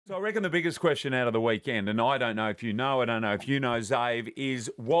So I reckon the biggest question out of the weekend, and I don't know if you know, I don't know if you know, Zave, is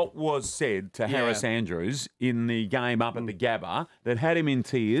what was said to Harris Andrews in the game up at the Gabba that had him in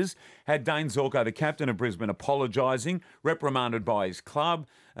tears, had Dayne Zorko, the captain of Brisbane, apologising, reprimanded by his club,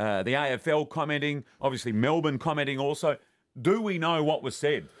 the AFL commenting, obviously Melbourne commenting also. Do we know what was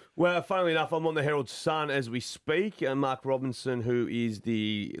said? Well, funnily enough, I'm on the Herald Sun as we speak. Mark Robinson, who is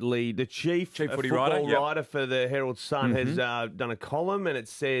the chief footy football writer, writer for the Herald Sun, has done a column, and it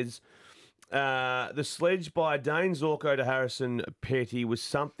says the sledge by Dayne Zorko to Harrison Petty was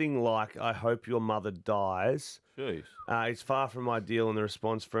something like, "I hope your mother dies." Jeez. It's far from ideal, and the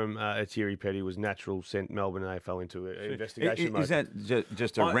response from Thierry Petty was natural, sent Melbourne and AFL into an investigation mode. Is that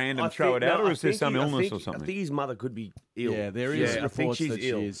just a random throw it out, or is there some illness or something? I think his mother could be ill. Yeah, there is reports that she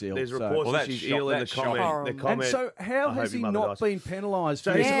is ill. There's reports that she's ill in the comment. And so how has he not been penalised?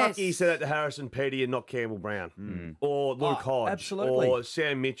 So he's lucky he said that to Harrison Petty and not Campbell Brown or Luke Hodge or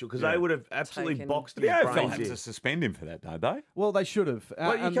Sam Mitchell, because they would have absolutely boxed him. The AFL had to suspend him for that, don't they? Well, they should have.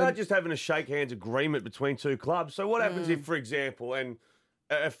 Well, you can't just have a shake hands agreement between two clubs. So what happens if, for example, and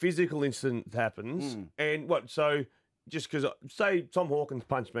a physical incident happens, and so just because, say, Tom Hawkins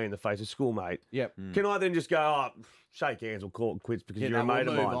punched me in the face, a schoolmate, can I then just go, shake hands or call it quits because you're a mate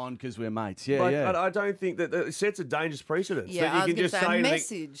of mine? We'll move on because we're mates. But I don't think that it sets a dangerous precedent. Yeah, that you can just say a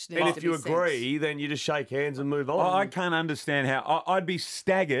message. And if you agree, then you just shake hands and move on. I can't understand how. I'd be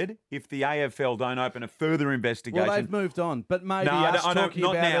staggered if the AFL don't open a further investigation. Well, they've moved on, but maybe us talking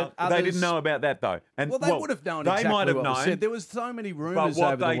not about now. it. Others... They didn't know about that though. And well, they would have known. They exactly might have what known. Was said. There was so many rumours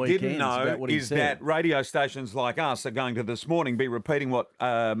over the weekends. But what they didn't know about what he is said. that radio stations like us are going to this morning be repeating what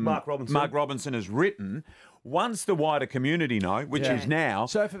Mark Robinson has written. Once the wider community know, which is now,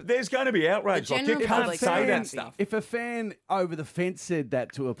 so there's going to be outrage. Like, you can't say that stuff. If a fan over the fence said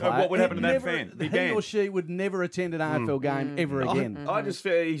that to a player, what would happen to that fan? He or she would never attend an AFL game ever again. I just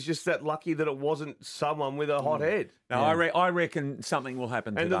feel he's just that lucky that it wasn't someone with a hot head. No, I reckon something will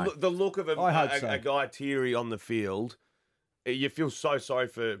happen today. And the look of a guy Thierry on the field, you feel so sorry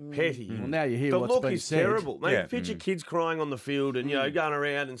for Petty. Well, now you hear the what's look been is said. terrible. Mate, picture kids crying on the field and going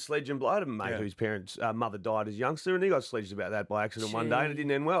around and Sledge and blood. I had a mate whose parents' mother died as a youngster, and he got sledged about that by accident one day, and it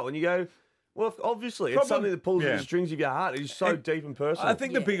didn't end well. And you go, well, obviously, it's something that pulls at the strings of your heart. It's so deep and personal. I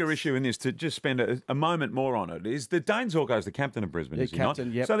think the bigger issue in this, to just spend a moment more on it, is that Dayne Zorko is the captain of Brisbane, is he not?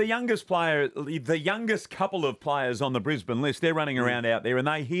 So the youngest player, the youngest couple of players on the Brisbane list, they're running around out there, and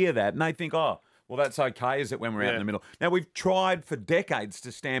they hear that, and they think, well, that's okay, is it, when we're out in the middle? Now, we've tried for decades to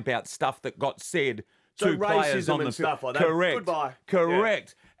stamp out stuff that got said to players on the stuff like that. Correct. Goodbye.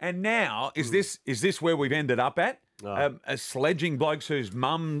 Correct. Yeah. And now, is this where we've ended up at? Sledging blokes whose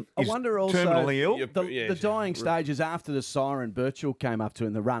mum is terminally ill. The dying stages after the siren Birchall came up to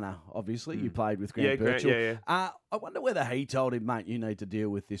him, the runner, obviously. You played with Grant Birchall. I wonder whether he told him, mate, you need to deal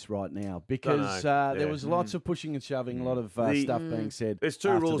with this right now, because there was lots of pushing and shoving, a lot of stuff being said. There's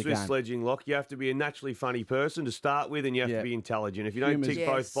two rules with sledging, Lock. You have to be a naturally funny person to start with, and you have to be intelligent. If you don't tick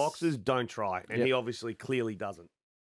both boxes, don't try. And he obviously clearly doesn't.